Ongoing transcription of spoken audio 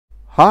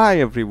Hi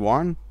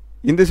everyone,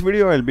 in this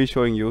video I'll be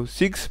showing you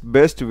 6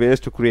 best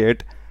ways to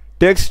create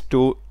text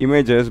to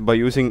images by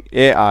using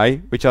AI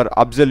which are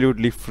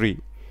absolutely free.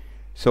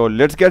 So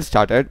let's get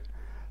started.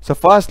 So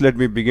first let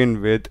me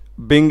begin with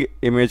Bing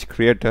Image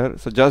Creator.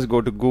 So just go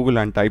to Google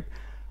and type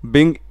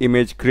Bing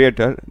Image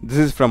Creator. This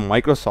is from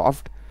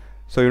Microsoft.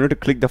 So you need to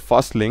click the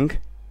first link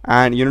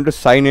and you need to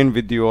sign in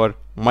with your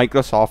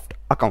Microsoft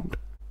account.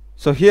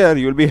 So here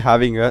you'll be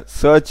having a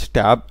search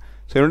tab.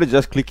 So you need to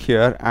just click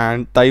here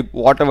and type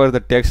whatever the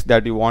text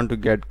that you want to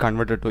get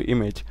converted to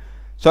image.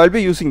 So I'll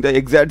be using the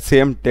exact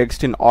same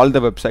text in all the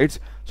websites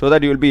so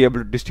that you will be able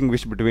to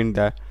distinguish between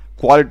the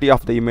quality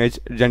of the image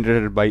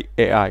generated by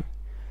AI.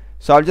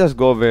 So I'll just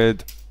go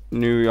with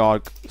New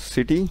York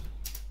City.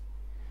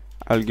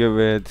 I'll give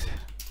it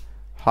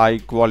high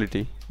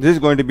quality. This is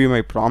going to be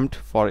my prompt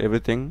for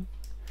everything.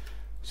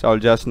 So I'll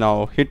just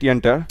now hit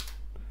enter.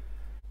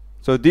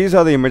 So these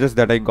are the images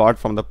that I got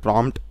from the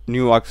prompt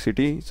New York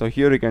City. So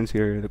here you can see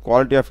the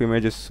quality of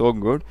image is so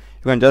good.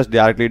 You can just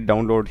directly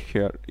download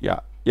here. Yeah,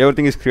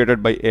 everything is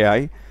created by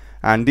AI,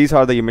 and these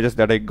are the images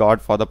that I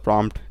got for the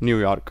prompt New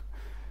York.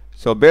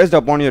 So based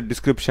upon your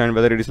description,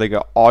 whether it is like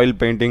a oil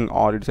painting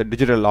or it's a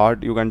digital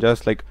art, you can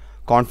just like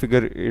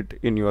configure it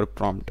in your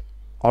prompt.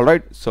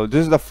 Alright, so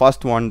this is the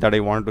first one that I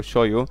wanted to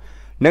show you.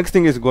 Next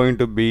thing is going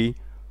to be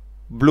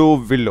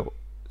Blue Willow.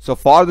 So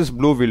for this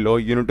Blue Willow,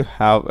 you need to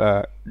have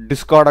a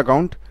Discord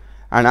account,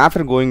 and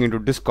after going into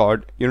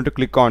Discord, you need to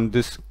click on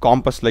this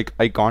compass like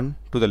icon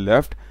to the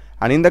left,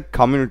 and in the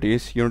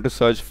communities you need to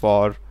search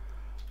for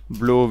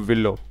Blue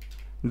Willow.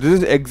 This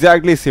is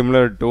exactly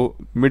similar to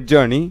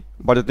Midjourney,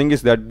 but the thing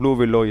is that Blue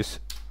Willow is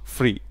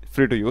free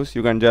to use.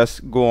 You can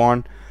just go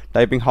on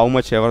typing how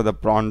much ever the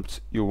prompts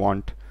you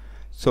want.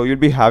 So you'll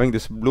be having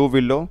this Blue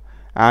Willow,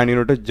 and you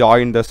need to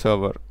join the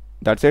server.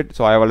 That's it.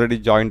 So I have already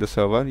joined the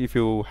server. If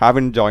you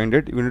haven't joined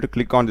it, you need to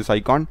click on this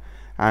icon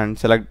and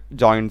select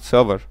join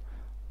server.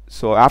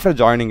 So after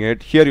joining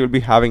it, here you'll be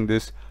having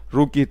this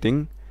rookie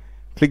thing.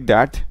 Click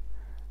that,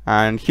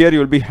 and here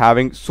you'll be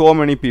having so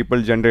many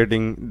people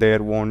generating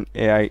their own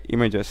AI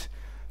images.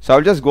 So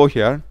I'll just go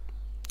here.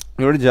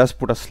 You need to just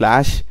put a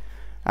slash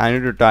and you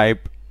need to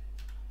type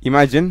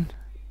imagine,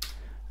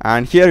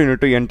 and here you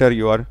need to enter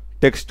your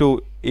text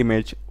to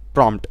image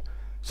prompt.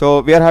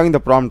 So we are having the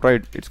prompt,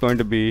 right? It's going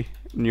to be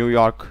New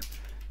York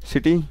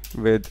City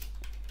with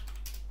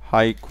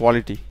high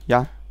quality.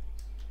 Yeah,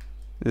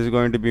 this is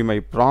going to be my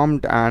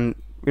prompt, and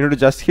we need to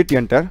just hit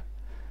enter.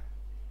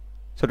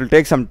 So it will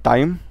take some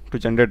time to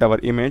generate our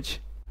image.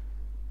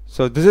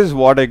 So this is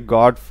what I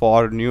got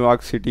for New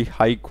York City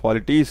high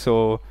quality.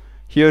 So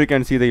here you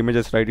can see the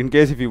images, right? In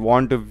case if you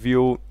want to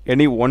view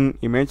any one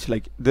image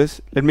like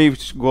this, let me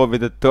go with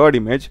the third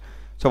image.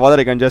 So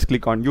whether I can just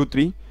click on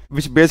U3,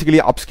 which basically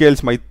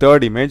upscales my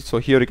third image. So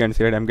here you can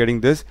see it, I'm getting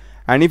this.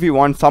 And if you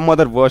want some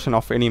other version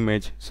of any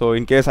image, so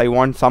in case I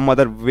want some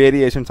other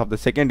variations of the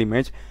second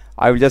image,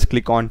 I will just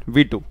click on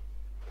V2.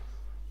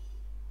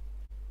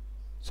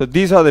 So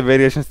these are the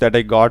variations that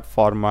I got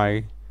for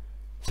my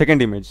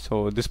second image.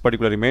 So this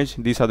particular image,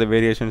 these are the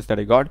variations that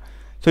I got.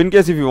 So in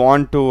case if you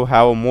want to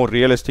have a more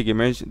realistic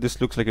image, this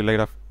looks like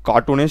a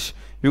cartoonish,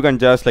 you can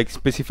just like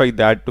specify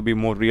that to be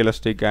more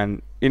realistic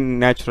and in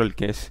natural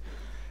case.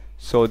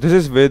 So this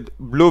is with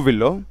Blue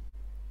Willow.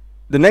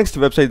 The next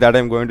website that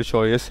I'm going to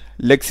show is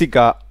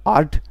Lexica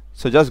Art.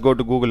 So just go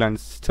to Google and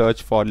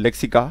search for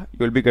Lexica. You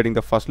will be getting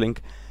the first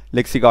link,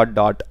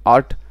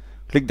 lexica.art.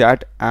 Click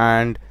that,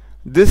 and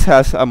this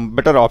has a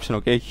better option.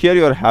 Okay, here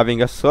you are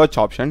having a search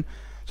option.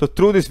 So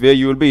through this way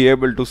you will be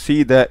able to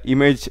see the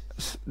images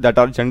that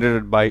are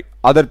generated by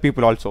other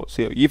people also.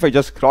 So if I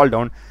just scroll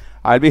down,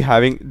 I'll be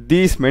having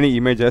these many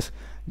images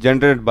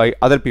generated by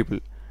other people.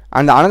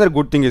 And another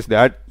good thing is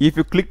that if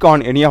you click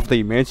on any of the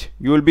image,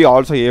 you will be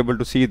also able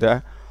to see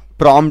the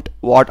prompt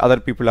what other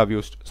people have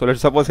used. So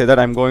let's suppose say that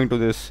I'm going to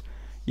this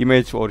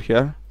image over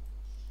here,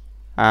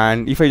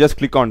 and if I just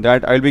click on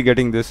that, I'll be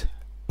getting this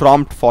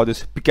prompt for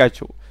this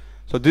Pikachu.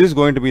 So this is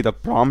going to be the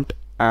prompt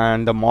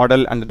and the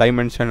model and the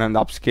dimension and the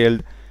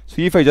upscaled.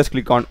 So if I just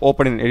click on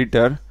open in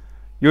editor,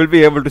 you will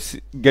be able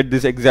to get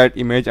this exact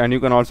image, and you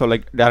can also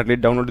like directly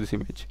download this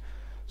image.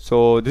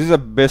 So this is the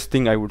best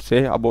thing I would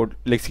say about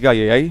Lexica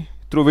AI,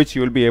 through which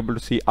you will be able to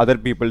see other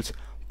people's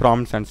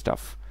prompts and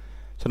stuff.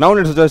 So now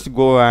let's just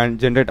go and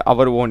generate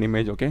our own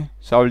image. Okay,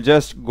 so I'll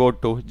just go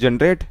to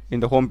generate. In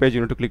the home page you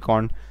need to click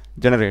on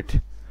generate,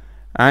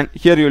 and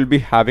here you will be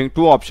having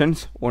two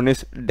options. One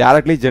is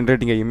directly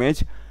generating an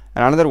image,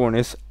 and another one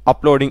is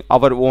uploading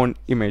our own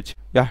image.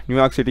 Yeah, New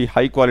York City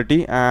high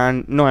quality,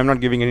 and no, I'm not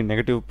giving any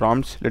negative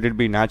prompts, let it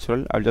be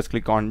natural. I'll just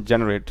click on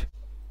generate,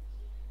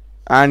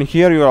 and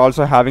here you are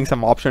also having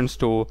some options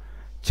to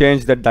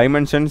change the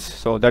dimensions,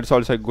 so that's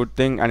also a good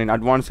thing. And in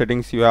advanced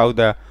settings you have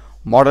the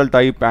model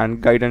type and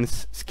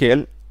guidance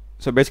scale.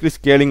 So basically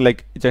scaling,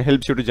 like it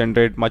helps you to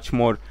generate much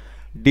more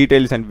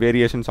details and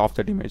variations of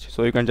that image,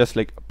 so you can just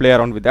like play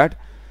around with that.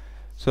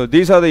 So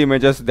these are the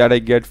images that I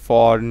get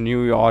for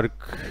New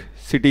York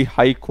City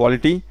high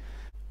quality.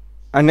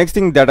 And next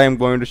thing that I'm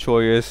going to show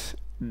is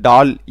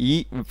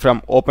DAL-E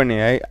from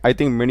OpenAI. I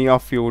think many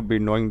of you would be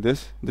knowing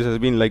this. This has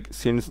been like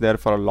since there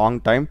for a long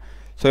time.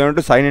 So you want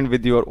to sign in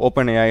with your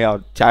OpenAI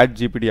or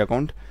ChatGPT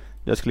account.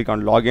 Just click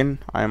on login.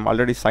 I am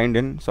already signed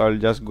in, so I'll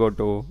just go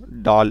to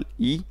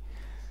DAL-E.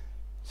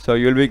 So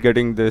you'll be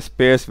getting this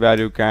space where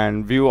you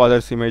can view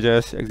others'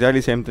 images.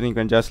 Exactly same thing. You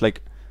can just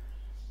like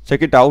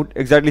check it out.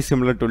 Exactly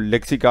similar to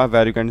Lexica,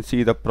 where you can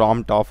see the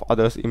prompt of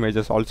others'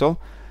 images also.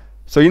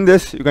 So in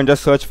this, you can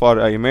just search for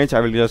an image. I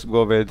will just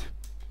go with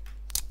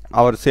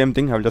our same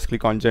thing. I will just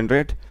click on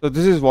generate. So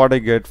this is what I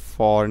get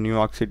for New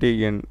York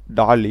City in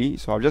DALL-E.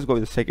 So I'll just go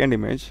with the second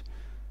image.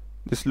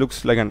 This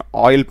looks like an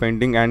oil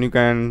painting, and you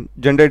can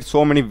generate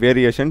so many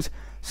variations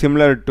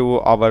similar to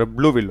our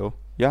Blue Willow.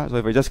 Yeah, so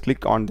if I just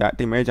click on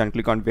that image and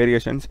click on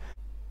variations,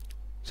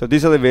 so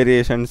these are the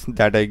variations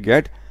that I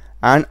get.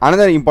 And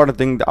another important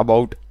thing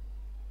about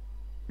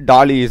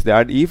DALL-E is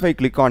that if I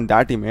click on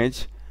that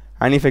image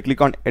and if I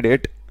click on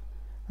edit,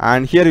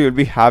 and here you will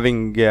be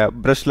having a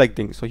brush like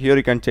thing. So here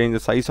you can change the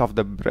size of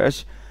the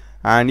brush,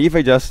 and if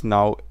I just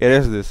now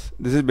erase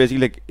this is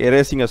basically like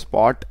erasing a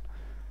spot.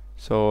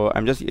 So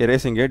I'm just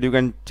erasing it. You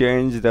can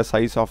change the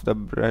size of the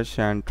brush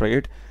and try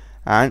it.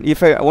 And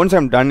if once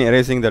I'm done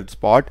erasing that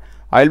spot,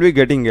 I'll be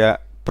getting a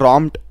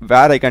prompt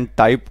where I can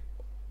type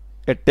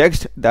a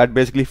text that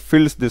basically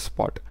fills this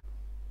spot.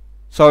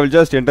 So I will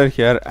just enter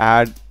here,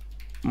 add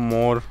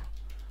more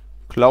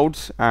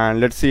clouds, and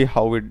let's see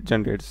how it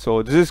generates.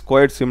 So this is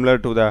quite similar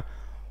to the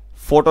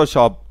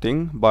Photoshop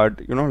thing,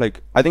 but you know,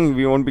 like I think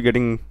we won't be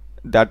getting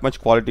that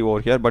much quality over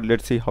here, but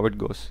let's see how it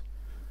goes.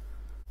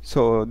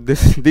 So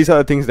these are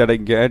the things that I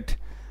get,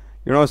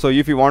 you know. So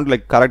if you want to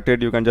like correct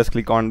it, you can just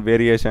click on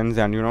variations,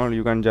 and you know,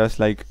 you can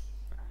just like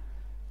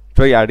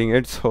try adding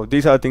it. So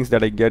these are the things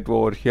that I get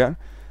over here.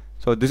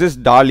 So this is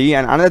DALL-E,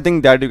 and another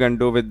thing that you can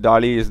do with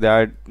DALL-E is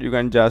that you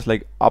can just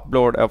like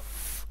upload a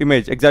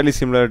image exactly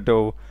similar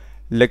to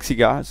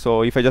Lexica.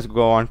 So if I just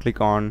go and click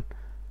on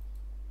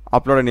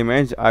upload an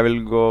image, I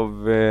will go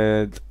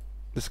with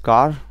this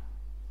car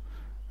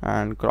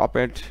and crop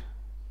it.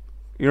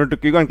 You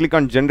can click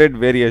on generate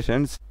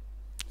variations.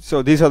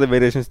 So these are the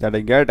variations that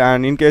I get.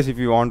 And in case if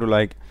you want to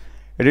like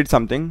edit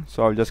something,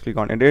 so I'll just click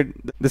on edit.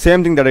 The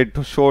same thing that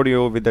I showed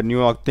you with the New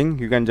York thing,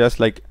 you can just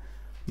like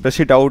brush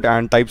it out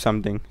and type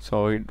something.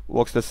 So it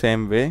works the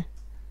same way.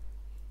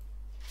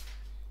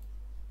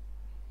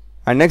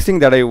 And next thing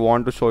that I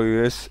want to show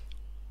you is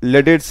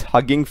Reddit's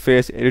Hugging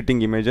Face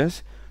editing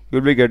images.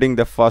 You'll be getting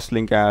the first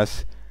link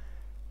as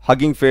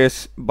Hugging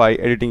Face by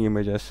editing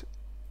images.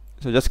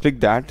 So just click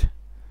that,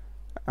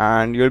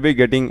 and you'll be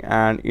getting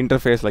an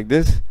interface like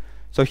this.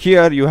 So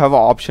here you have an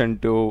option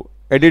to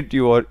edit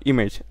your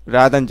image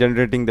rather than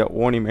generating the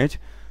own image.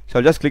 So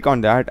I'll just click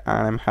on that,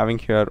 and I'm having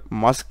here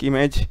Musk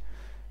image.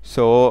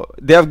 So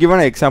they have given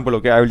an example.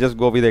 Okay, I will just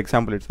go with the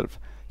example itself.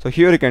 So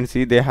here you can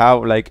see they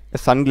have like a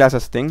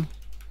sunglasses thing,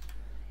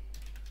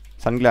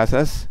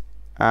 sunglasses,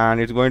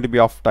 and it's going to be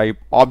of type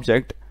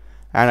object,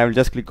 and I will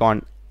just click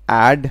on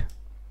add,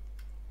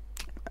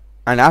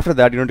 and after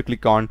that you need to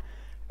click on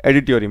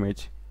edit your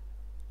image.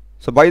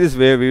 So by this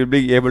way we will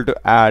be able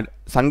to add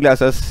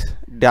sunglasses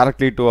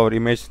directly to our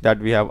image that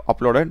we have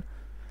uploaded.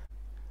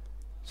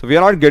 So we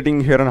are not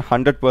getting here a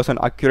 100%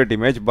 accurate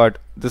image, but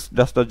this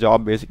does the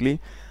job basically.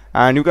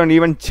 And you can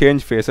even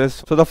change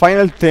faces. So the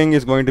final thing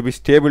is going to be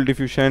Stable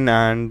Diffusion,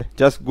 and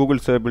just Google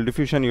Stable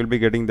Diffusion, you'll be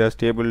getting the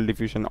Stable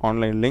Diffusion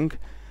online link.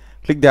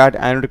 Click that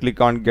and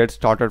click on get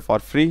started for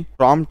free.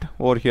 Prompt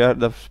over here,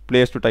 the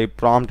place to type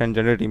prompt and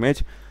generate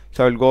image.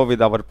 So I'll go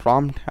with our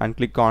prompt and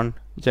click on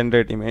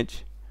generate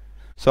image.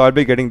 So I'll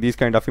be getting these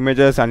kind of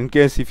images. And in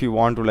case if you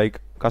want to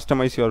like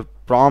customize your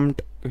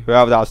prompt, you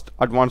have the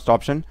advanced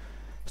option,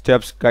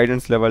 steps,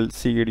 guidance level,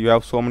 seed. You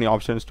have so many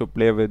options to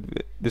play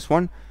with this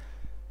one.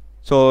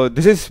 So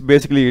this is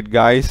basically it,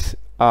 guys.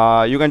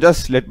 You can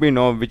just let me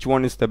know which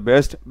one is the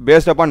best.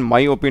 Based upon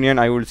my opinion,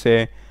 I would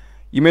say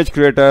image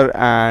creator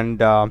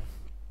and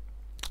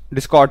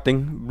Discord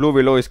thing, Blue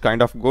Willow is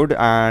kind of good.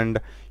 And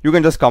you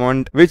can just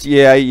comment which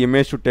AI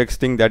image to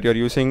text thing that you're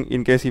using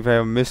in case if I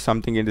have missed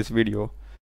something in this video.